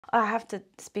I have to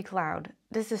speak loud.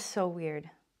 This is so weird.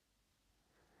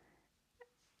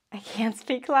 I can't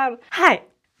speak loud. Hi!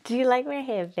 Do you like my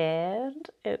hairband?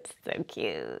 It's so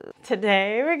cute.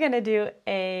 Today we're gonna do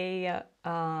a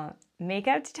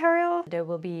makeup tutorial. There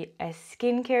will be a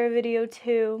skincare video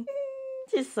too.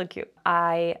 Just so cute.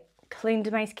 I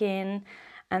cleaned my skin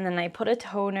and then I put a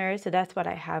toner, so that's what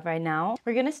I have right now.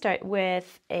 We're gonna start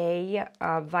with a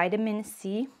vitamin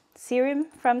C serum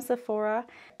from Sephora.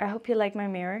 I hope you like my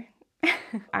mirror.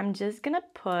 I'm just gonna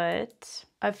put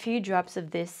a few drops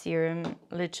of this serum,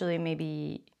 literally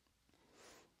maybe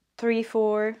 3,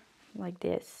 4, like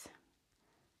this.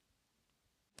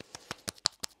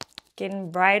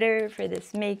 Getting brighter for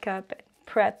this makeup,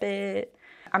 prep it.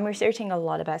 I'm researching a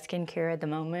lot about skincare at the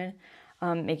moment,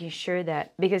 making sure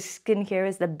that, because skincare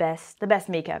is the best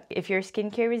makeup. If your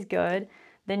skincare is good,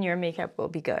 then your makeup will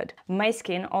be good. My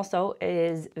skin also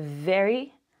is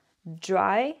very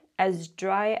dry as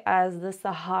the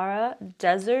Sahara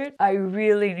Desert. I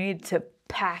really need to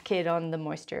pack it on the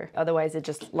moisture. Otherwise it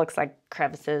just looks like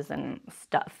crevices and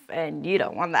stuff, and you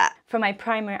don't want that. For my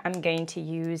primer, I'm going to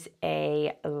use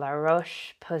a La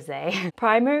Roche-Posay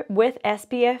primer with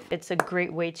SPF. It's a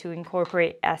great way to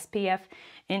incorporate SPF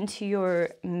into your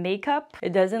makeup.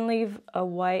 It doesn't leave a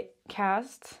white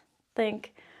cast,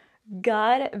 thank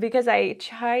God, because I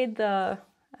tried I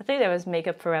think that was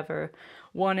Makeup Forever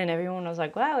one, and everyone was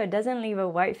like, wow, it doesn't leave a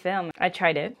white film. I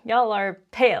tried it. Y'all are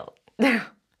pale.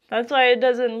 That's why it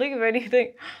doesn't leave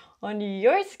anything on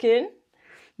your skin.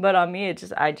 But on me,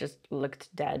 I just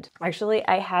looked dead. Actually,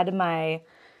 I had my,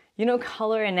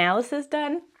 color analysis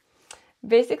done.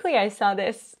 Basically, I saw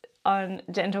this on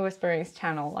Gentle Whispering's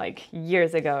channel like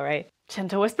years ago, right?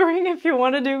 Gentle Whispering, if you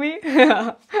want to do me.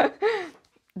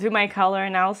 Do my color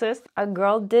analysis. A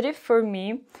girl did it for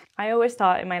me. I always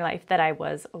thought in my life that I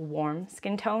was a warm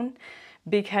skin tone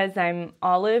because I'm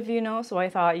olive, so I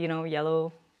thought,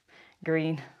 yellow,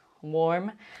 green,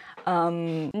 warm.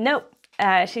 Nope.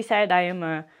 She said I am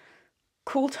a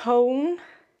cool tone,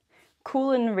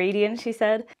 cool and radiant, she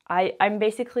said. I'm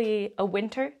basically a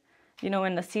winter,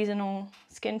 in the seasonal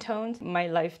skin tones. My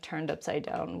life turned upside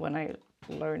down when I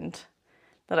learned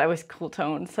that I was cool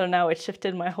tone. So now it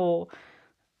shifted my whole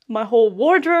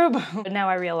wardrobe. But now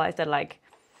I realize that like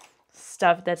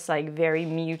stuff that's like very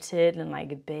muted and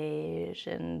like beige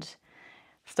and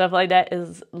stuff like that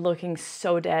is looking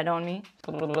so dead on me.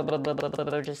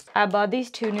 I bought these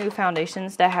 2 new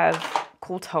foundations that have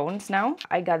cool tones now.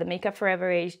 I got the Makeup Forever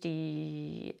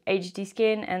HD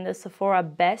Skin and the Sephora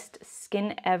Best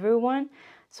Skin Ever one.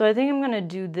 So I think I'm gonna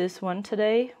do this one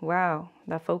today. Wow,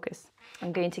 that focus.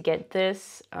 I'm going to get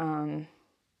this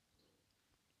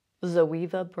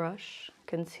Zoeva brush,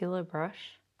 concealer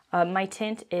brush. My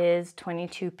tint is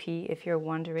 22P if you're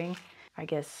wondering. I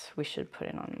guess we should put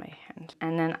it on my hand.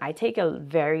 And then I take a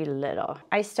very little.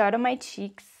 I start on my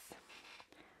cheeks,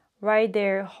 right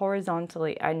there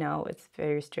horizontally. I know it's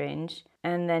very strange.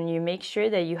 And then you make sure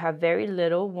that you have very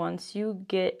little once you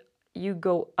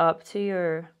go up to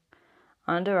your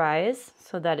under eyes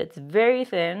so that it's very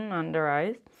thin under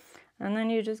eyes. And then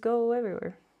you just go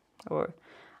everywhere. Or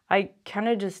I kind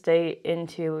of just stay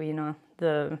into,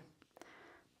 the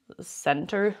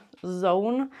center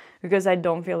zone because I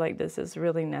don't feel like this is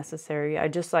really necessary. I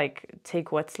just like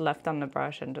take what's left on the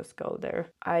brush and just go there.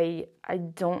 I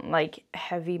don't like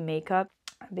heavy makeup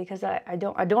because I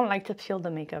don't like to feel the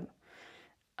makeup.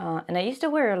 And I used to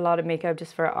wear a lot of makeup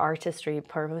just for artistry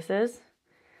purposes.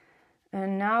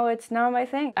 And now it's not my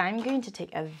thing. I'm going to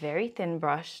take a very thin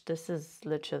brush. This is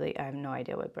literally, I have no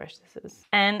idea what brush this is.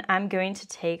 And I'm going to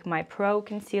take my Pro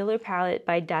Concealer Palette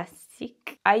by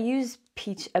Dasik. I use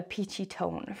a peachy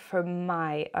tone for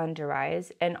my under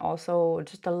eyes and also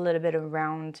just a little bit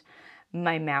around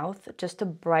my mouth just to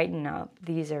brighten up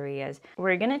these areas.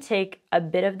 We're gonna take a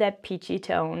bit of that peachy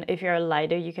tone. If you're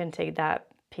lighter, you can take that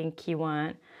pinky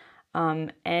one.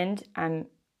 And I'm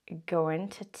going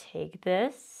to take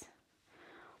this,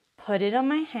 put it on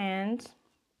my hand.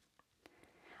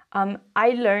 I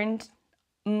learned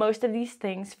most of these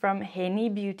things from Haney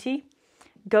Beauty.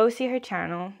 Go see her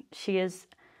channel. She is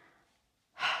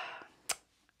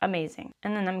amazing.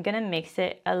 And then I'm gonna mix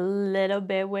it a little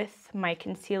bit with my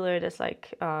concealer that's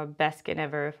like Best Skin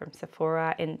Ever from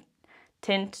Sephora in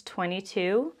tint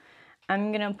 22.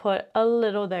 I'm gonna put a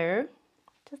little there,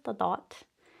 just a dot.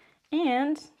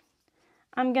 And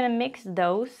I'm gonna mix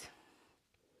those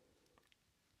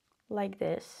like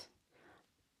this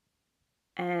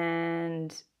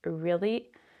and really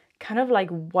kind of like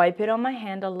wipe it on my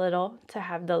hand a little to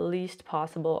have the least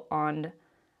possible on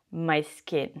my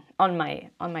skin, on my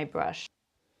brush.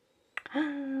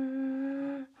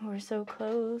 We're we're so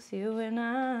close, you and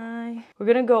I. We're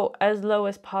gonna go as low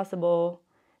as possible,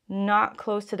 not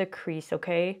close to the crease,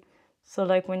 okay? So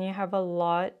like when you have a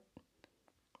lot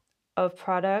of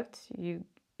product, you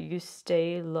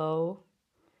stay low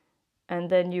and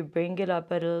then you bring it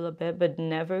up a little bit, but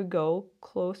never go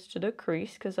close to the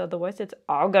crease because otherwise it's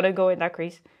all gonna go in that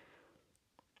crease.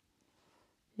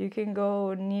 You can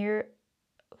go near,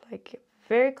 like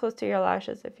very close to your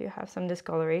lashes if you have some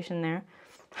discoloration there.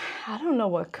 I don't know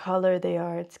what color they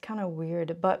are. It's kind of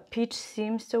weird, but peach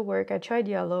seems to work. I tried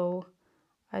yellow.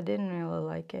 I didn't really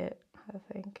like it, I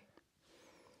think.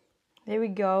 There we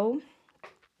go.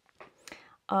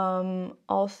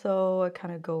 Also, I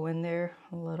kind of go in there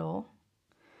a little.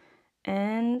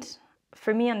 And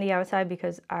for me on the outside,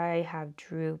 because I have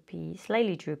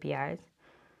slightly droopy eyes,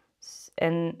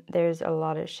 and there's a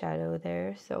lot of shadow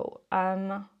there, so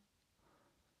I'm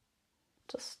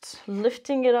just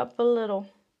lifting it up a little.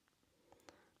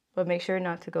 But make sure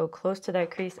not to go close to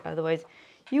that crease, otherwise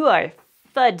you are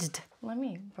fudged. Let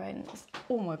me brighten this.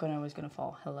 Oh my god, I was gonna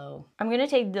fall. Hello. I'm gonna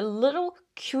take the little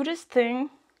cutest thing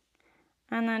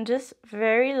and then just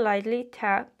very lightly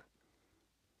tap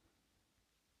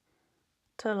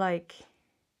to like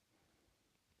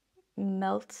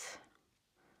melt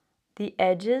the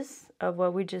edges of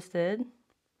what we just did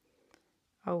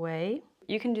away.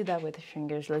 You can do that with your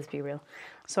fingers, let's be real.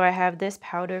 So I have this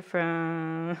powder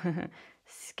from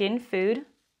Skin Food.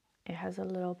 It has a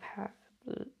little pad.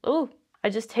 Oh, I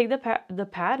just take the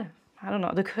pad, I don't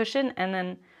know, the cushion, and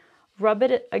then rub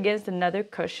it against another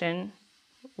cushion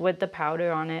with the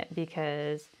powder on it,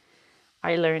 because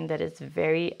I learned that it's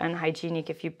very unhygienic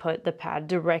if you put the pad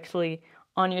directly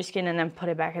on your skin and then put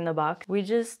it back in the box. We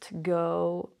just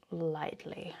go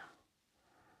lightly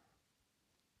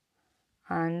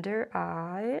under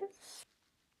eyes.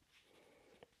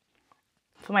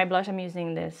 For my blush, I'm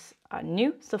using this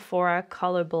new Sephora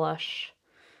color blush.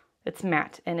 It's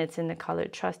matte and it's in the color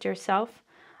Trust Yourself.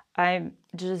 I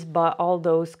just bought all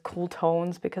those cool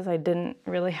tones because I didn't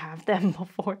really have them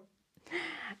before.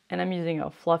 And I'm using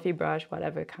a fluffy brush,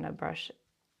 whatever kind of brush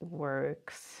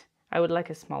works. I would like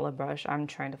a smaller brush. I'm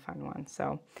trying to find one.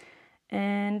 So,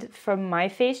 and for my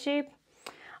face shape,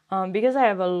 because I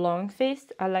have a long face,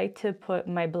 I like to put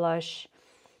my blush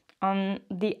on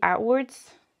the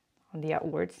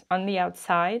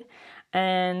outside,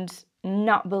 and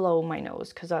not below my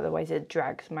nose, because otherwise it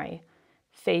drags my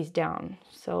face down.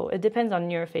 So it depends on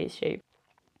your face shape.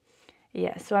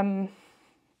 Yeah, so I'm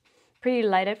pretty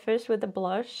light at first with the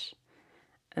blush,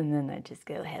 and then I just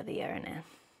go heavier in it.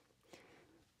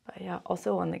 But yeah,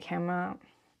 also on the camera.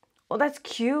 Oh, that's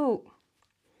cute.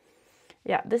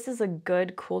 Yeah, this is a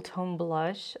good cool tone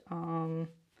blush.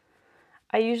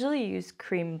 I usually use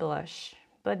cream blush,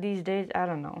 but these days, I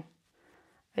don't know.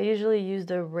 I usually use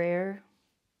the Rare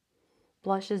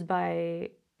blushes by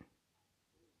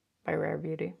Rare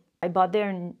Beauty. I bought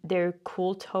their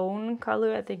cool tone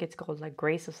color. I think it's called like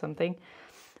Grace or something,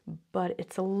 but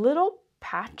it's a little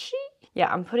patchy.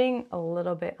 Yeah, I'm putting a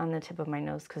little bit on the tip of my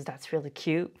nose because that's really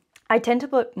cute. I tend to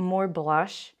put more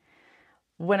blush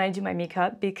when I do my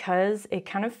makeup because it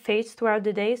kind of fades throughout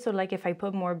the day. So like if I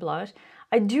put more blush,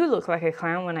 I do look like a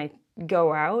clown when I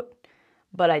go out,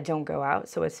 but I don't go out,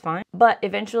 so it's fine. But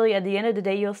eventually at the end of the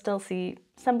day, you'll still see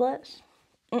some blush.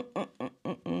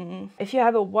 If you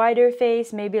have a wider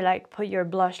face, maybe like put your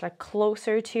blush like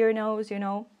closer to your nose, you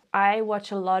know. I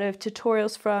watch a lot of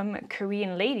tutorials from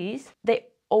Korean ladies. They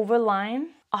overline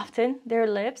often their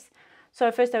lips. So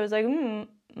at first I was like,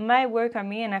 might work on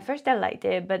me, and at first I liked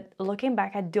it, but looking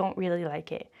back, I don't really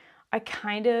like it. I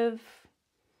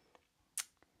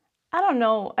don't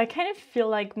know, I kind of feel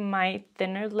like my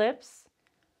thinner lips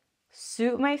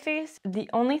suit my face. The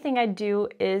only thing I do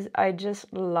is I just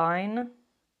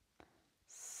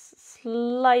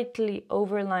slightly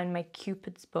overline my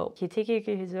Cupid's bow. You take your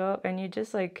Cupid's bow and you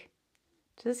just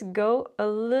go a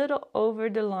little over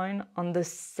the line on the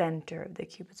center of the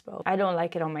Cupid's bow. I don't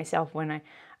like it on myself when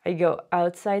I go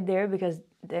outside there, because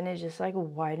then it just like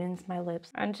widens my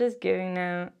lips. I'm just giving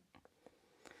them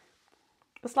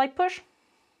a slight push.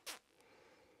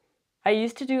 I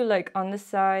used to do like on the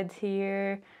sides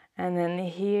here and then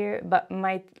here, but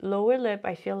my lower lip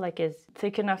I feel like is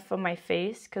thick enough for my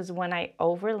face, because when I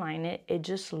overline it, it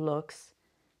just looks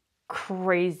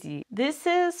crazy. This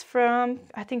is from,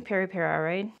 I think, Peri Peri,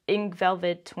 right? Ink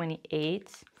Velvet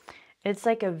 28. It's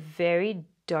like a very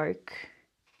dark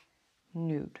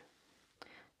nude.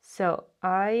 So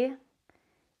I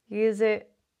use it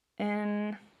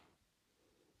in,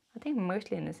 I think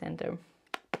mostly in the center.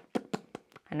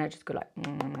 And I just go like,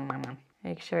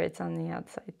 make sure it's on the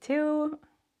outside too.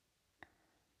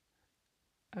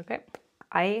 Okay.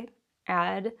 I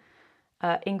add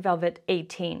Ink Velvet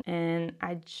 18, and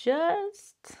I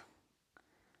just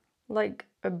like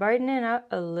brighten it up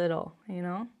a little, you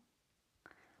know.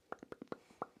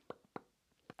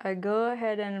 I go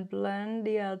ahead and blend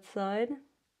the outside.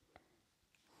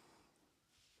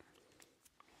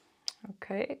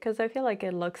 Okay, because I feel like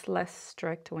it looks less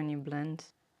strict when you blend.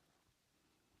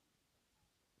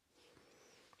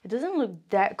 It doesn't look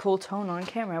that cool tone on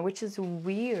camera, which is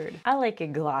weird. I like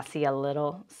it glossy a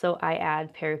little, so I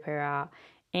add Peri Peri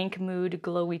Ink Mood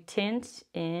Glowy Tint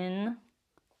in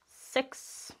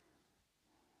 6.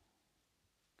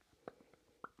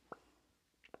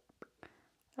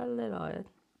 A little.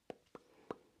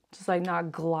 Just like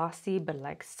not glossy, but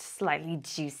like slightly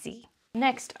juicy.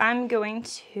 Next, I'm going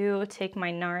to take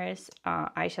my NARS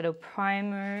eyeshadow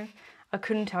primer. I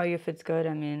couldn't tell you if it's good.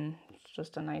 I mean, it's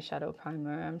just an eyeshadow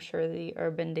primer. I'm sure the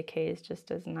Urban Decay is just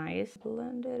as nice.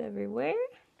 Blend it everywhere.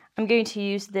 I'm going to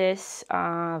use this,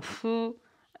 I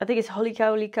think it's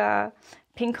Hiyaaa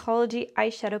Pinkology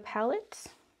eyeshadow palette.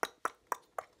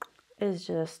 It's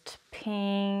just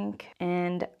pink,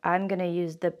 and I'm gonna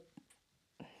use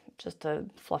just a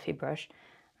fluffy brush.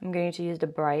 I'm going to use the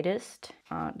brightest,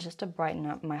 just to brighten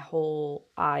up my whole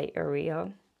eye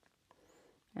area.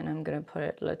 And I'm gonna put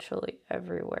it literally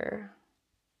everywhere.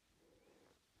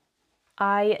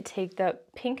 I take the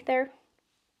pink there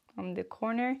on the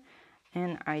corner,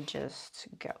 and I just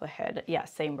go ahead, yeah,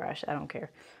 same brush, I don't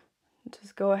care.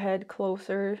 Just go ahead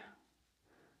closer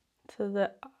to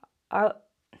the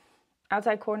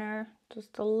outside corner,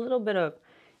 just a little bit of,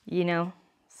 you know,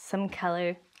 some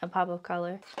color, a pop of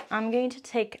color. I'm going to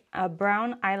take a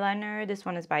brown eyeliner. This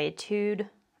one is by Etude.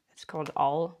 It's called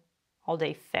All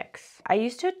Day Fix. I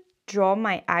used to draw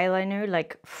my eyeliner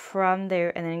like from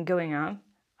there and then going up.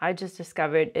 I just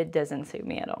discovered it doesn't suit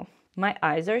me at all. My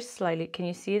eyes are slightly, can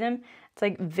you see them? It's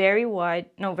like very wide,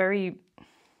 no, very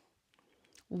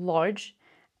large,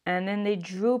 and then they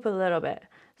droop a little bit.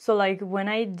 So like when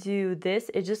I do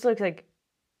this, it just looks like,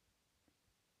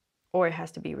 or it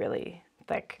has to be really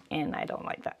thick, and I don't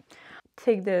like that.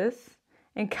 Take this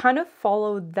and kind of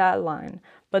follow that line,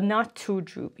 but not too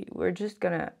droopy. We're just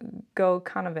gonna go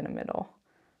kind of in the middle.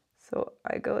 So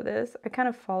I go this, I kind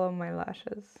of follow my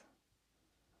lashes.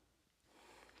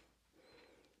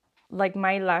 Like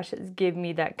my lashes give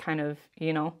me that kind of,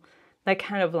 you know, that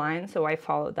kind of line, so I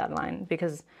follow that line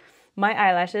because my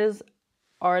eyelashes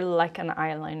are like an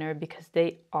eyeliner because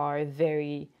they are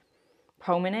very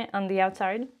prominent on the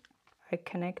outside. I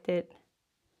connect it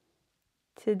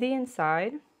to the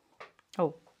inside.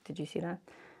 Oh, did you see that?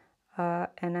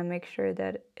 And I make sure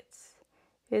that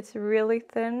it's really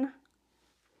thin.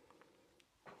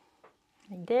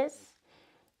 Like this.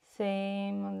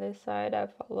 Same on this side, I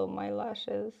follow my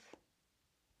lashes.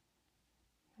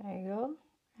 There you go.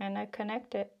 And I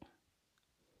connect it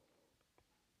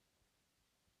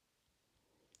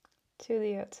to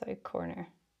the outside corner.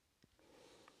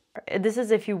 This is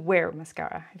if you wear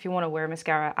mascara. If you want to wear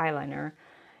mascara eyeliner,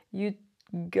 you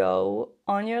go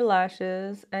on your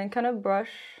lashes and kind of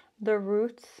brush the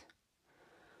roots,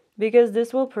 because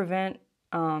this will prevent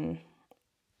the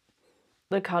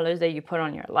colors that you put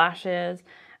on your lashes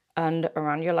and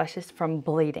around your lashes from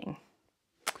bleeding.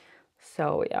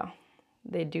 So yeah,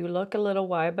 they do look a little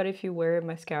wide, but if you wear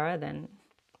mascara, then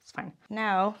it's fine.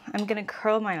 Now I'm gonna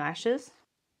curl my lashes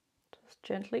just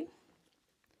gently.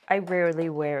 I rarely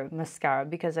wear mascara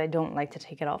because I don't like to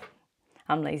take it off.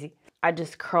 I'm lazy. I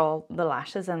just curl the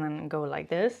lashes and then go like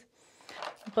this.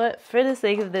 But for the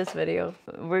sake of this video,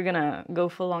 we're gonna go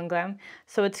full on glam.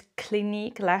 So it's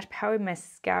Clinique Lash Power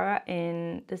Mascara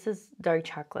in, this is dark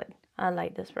chocolate. I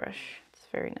like this brush, it's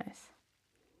very nice.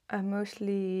 I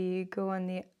mostly go on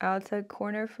the outside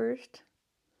corner first.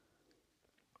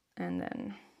 And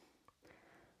then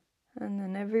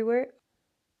everywhere.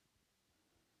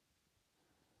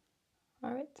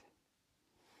 All right.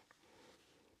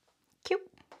 Cute.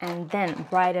 And then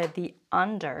right at the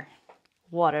under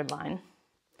waterline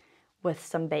with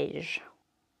some beige.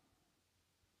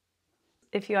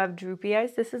 If you have droopy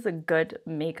eyes, this is a good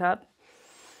makeup,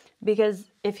 because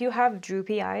if you have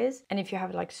droopy eyes and if you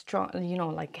have like strong, you know,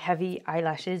 like heavy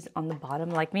eyelashes on the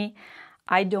bottom like me,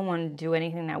 I don't want to do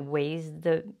anything that weighs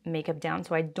the makeup down,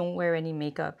 so I don't wear any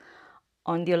makeup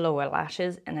on the lower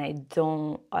lashes, and I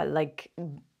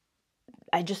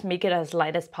just make it as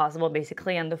light as possible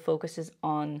basically, and the focus is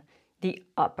on the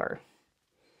upper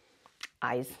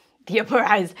eyes, the upper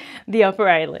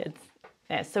eyelids.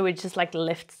 Yeah, so it just like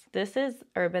lifts. This is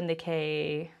Urban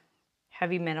Decay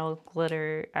Heavy Metal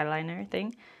Glitter Eyeliner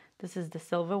thing. This is the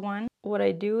silver one. What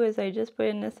I do is I just put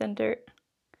in the center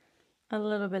a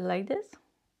little bit like this.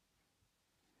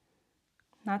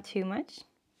 Not too much.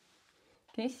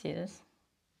 Can you see this?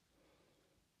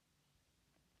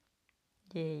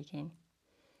 Yeah, you can.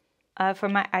 For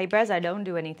my eyebrows, I don't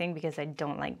do anything because I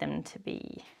don't like them to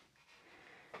be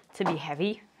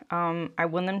heavy. I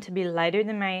want them to be lighter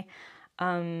than my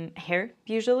hair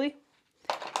usually,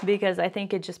 because I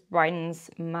think it just brightens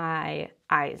my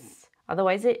eyes.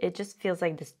 Otherwise, it just feels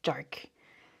like this dark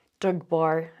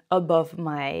bar above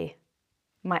my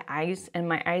eyes, and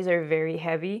my eyes are very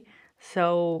heavy.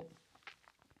 So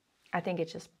I think it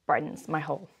just brightens my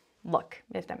whole look,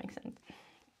 if that makes sense.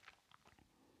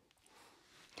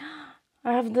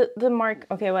 I have the mark.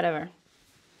 Okay, whatever.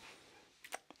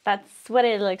 That's what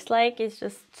it looks like. It's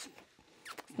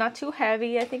not too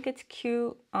heavy. I think it's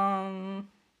cute. It's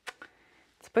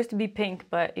supposed to be pink,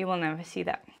 but you will never see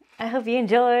that. I hope you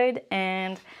enjoyed,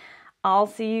 and I'll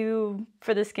see you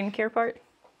for the skincare part.